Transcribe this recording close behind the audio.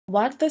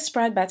What the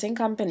spread betting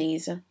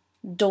companies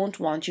don't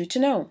want you to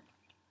know.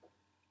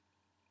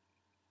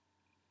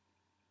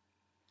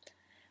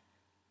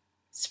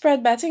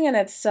 Spread betting in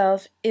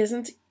itself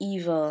isn't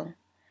evil,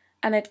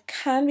 and it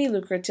can be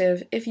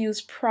lucrative if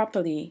used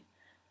properly.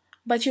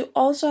 But you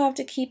also have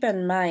to keep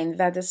in mind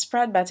that the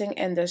spread betting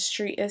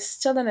industry is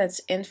still in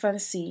its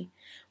infancy,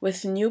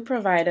 with new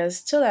providers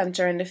still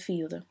entering the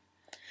field.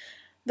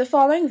 The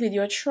following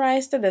video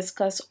tries to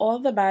discuss all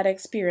the bad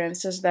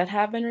experiences that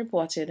have been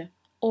reported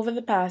over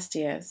the past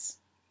years.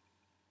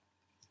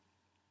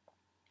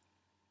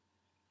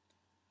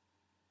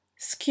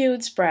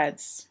 Skewed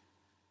spreads.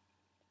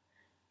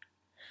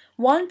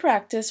 One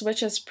practice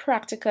which is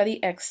practically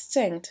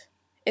extinct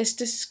is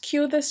to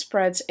skew the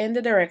spreads in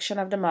the direction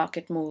of the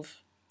market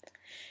move.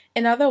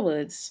 In other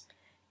words,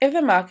 if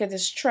the market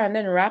is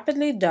trending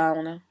rapidly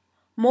down,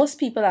 most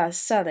people are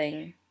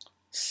selling.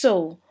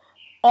 So,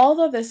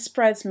 although the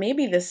spreads may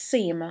be the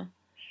same,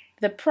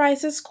 the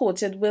prices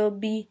quoted will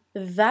be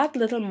that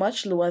little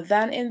much lower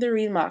than in the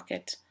real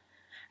market,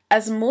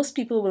 as most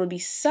people will be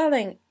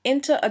selling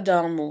into a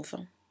down move.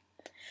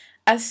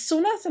 As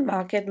soon as the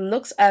market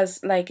looks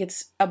as like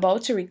it's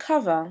about to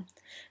recover,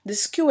 the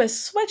skew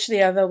is switched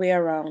the other way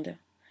around.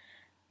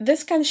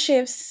 This can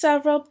shave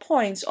several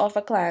points off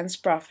a client's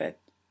profit.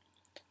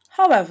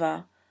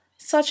 However,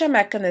 such a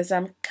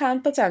mechanism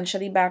can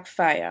potentially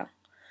backfire.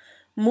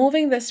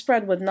 Moving the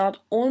spread would not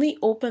only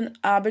open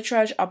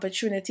arbitrage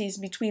opportunities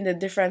between the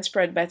different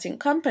spread betting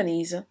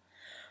companies,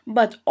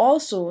 but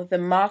also the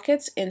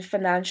Markets in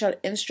Financial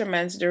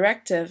Instruments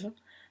Directive,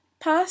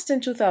 passed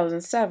in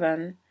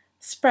 2007.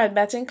 Spread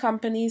betting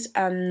companies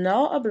are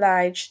now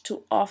obliged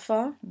to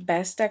offer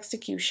best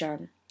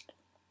execution.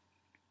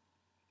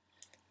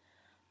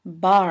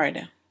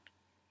 Barred.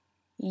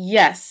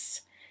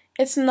 Yes,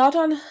 it's not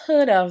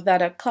unheard of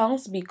that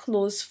accounts be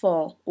closed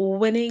for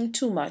winning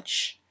too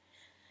much.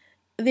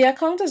 The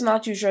account is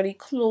not usually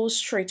closed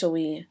straight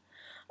away,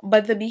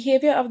 but the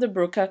behavior of the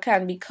broker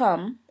can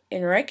become,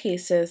 in rare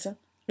cases,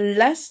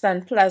 less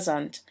than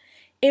pleasant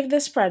if the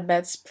spread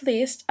bets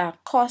placed are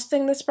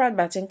costing the spread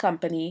betting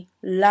company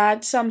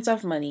large sums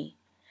of money.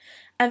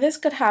 And this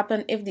could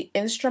happen if the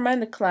instrument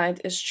the client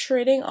is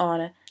trading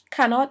on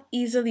cannot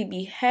easily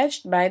be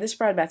hedged by the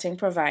spread betting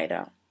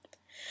provider.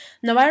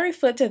 Now, I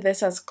refer to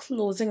this as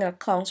closing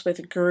accounts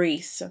with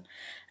grace,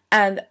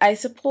 and I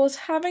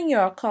suppose having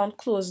your account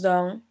closed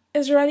down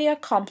is really a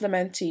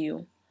compliment to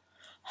you.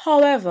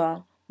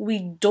 However, we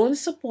don't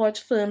support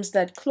firms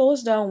that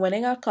close down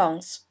winning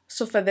accounts,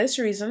 so for this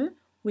reason,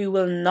 we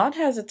will not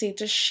hesitate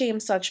to shame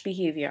such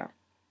behavior.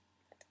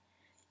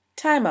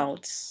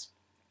 Timeouts.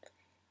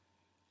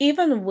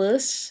 Even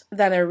worse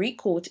than a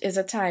requote is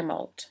a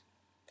timeout.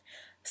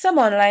 Some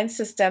online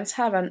systems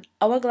have an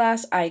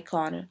hourglass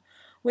icon,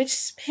 which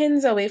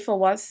spins away for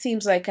what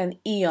seems like an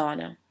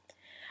eon.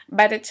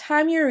 By the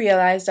time you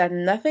realize that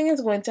nothing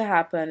is going to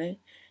happen,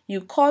 you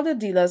call the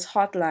dealer's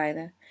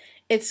hotline.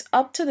 It's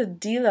up to the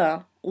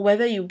dealer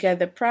whether you get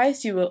the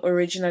price you were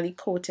originally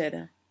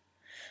quoted.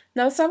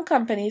 Now, some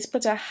companies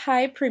put a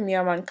high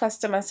premium on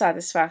customer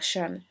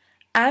satisfaction,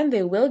 and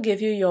they will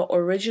give you your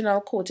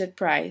original quoted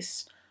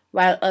price,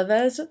 while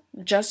others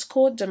just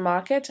quote the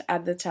market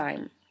at the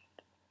time.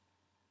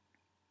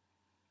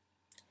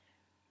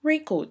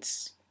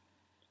 Requotes.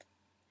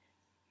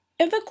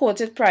 If the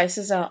quoted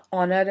prices are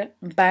honored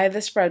by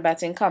the spread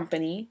betting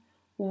company,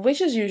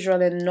 which is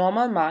usual in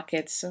normal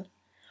markets,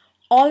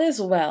 all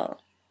is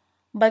well.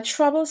 But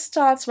trouble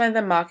starts when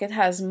the market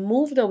has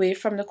moved away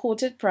from the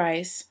quoted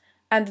price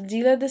and the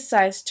dealer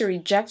decides to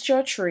reject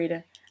your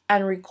trade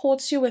and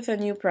requotes you with a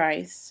new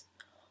price.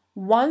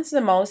 Once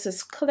the mouse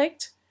is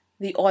clicked,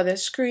 the order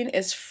screen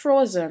is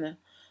frozen.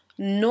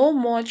 No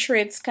more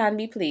trades can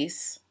be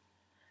placed.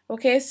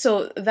 Okay,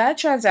 so that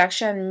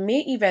transaction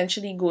may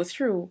eventually go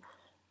through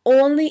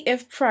only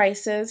if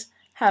prices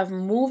have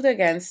moved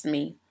against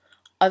me.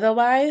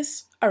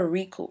 Otherwise, a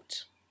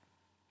requote.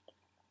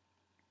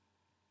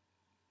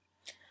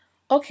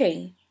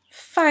 Okay,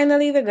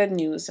 finally the good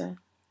news.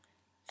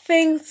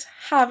 Things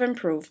have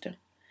improved.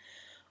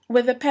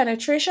 With the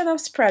penetration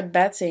of spread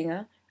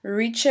betting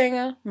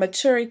reaching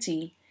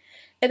maturity,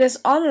 it is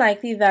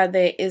unlikely that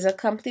there is a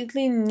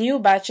completely new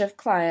batch of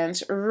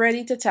clients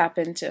ready to tap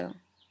into.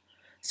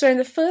 So, in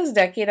the first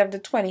decade of the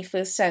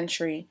 21st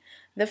century,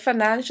 the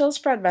financial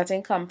spread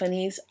betting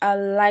companies are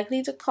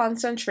likely to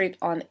concentrate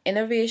on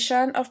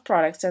innovation of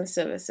products and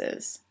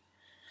services.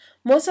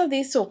 Most of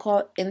these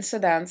so-called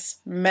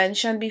incidents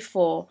mentioned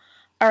before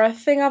are a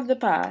thing of the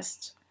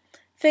past.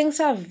 Things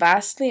have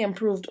vastly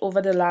improved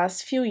over the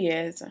last few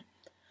years.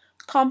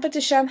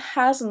 Competition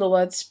has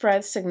lowered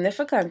spreads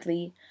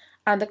significantly,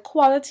 and the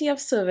quality of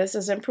service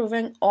is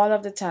improving all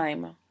of the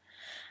time.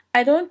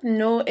 I don't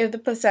know if the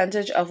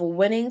percentage of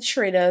winning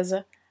traders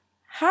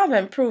have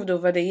improved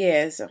over the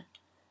years.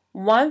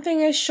 One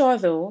thing is sure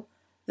though,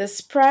 the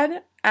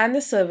spread and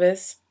the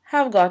service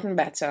have gotten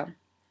better.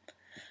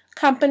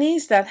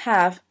 Companies that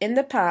have, in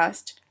the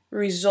past,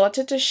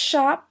 resorted to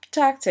sharp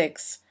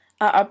tactics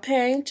are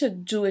appearing to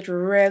do it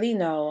really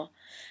now,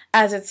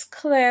 as it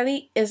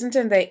clearly isn't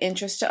in their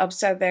interest to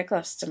upset their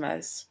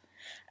customers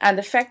and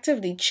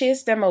effectively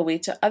chase them away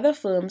to other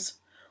firms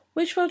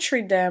which will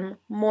treat them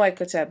more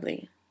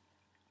equitably.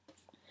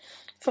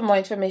 For more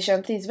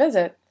information, please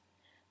visit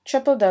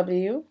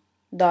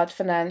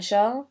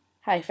www.financial-spread-betting.com.